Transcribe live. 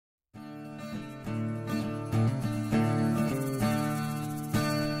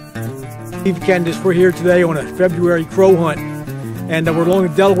Kendus. We're here today on a February crow hunt, and we're along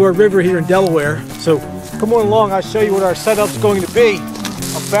the Delaware River here in Delaware. So come on along, I'll show you what our setup's going to be.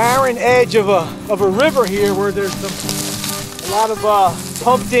 A barren edge of a river here where there's a lot of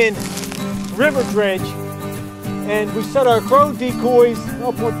pumped in river dredge, and we set our crow decoys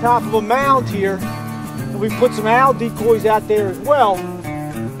up on top of a mound here, and we put some owl decoys out there as well.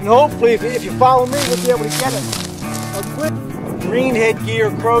 And hopefully, if you follow me, we'll be able to get a quick green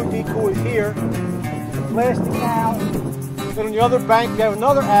headgear crow decoys here, plastic owl. Then on the other bank, we have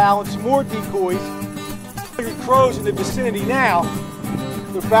another owl and some more decoys. Crows in the vicinity now.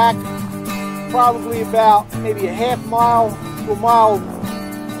 They're back probably about maybe a half mile to a mile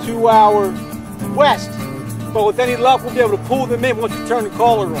to our west. But with any luck, we'll be able to pull them in once we turn the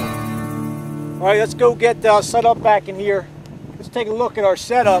caller on. All right, let's go get set up back in here. Let's take a look at our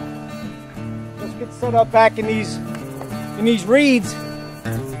setup. Let's get set up back in these reeds,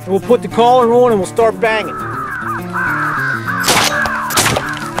 and we'll put the caller on and we'll start banging.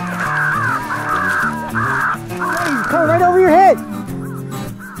 Hey, he's coming right over your head.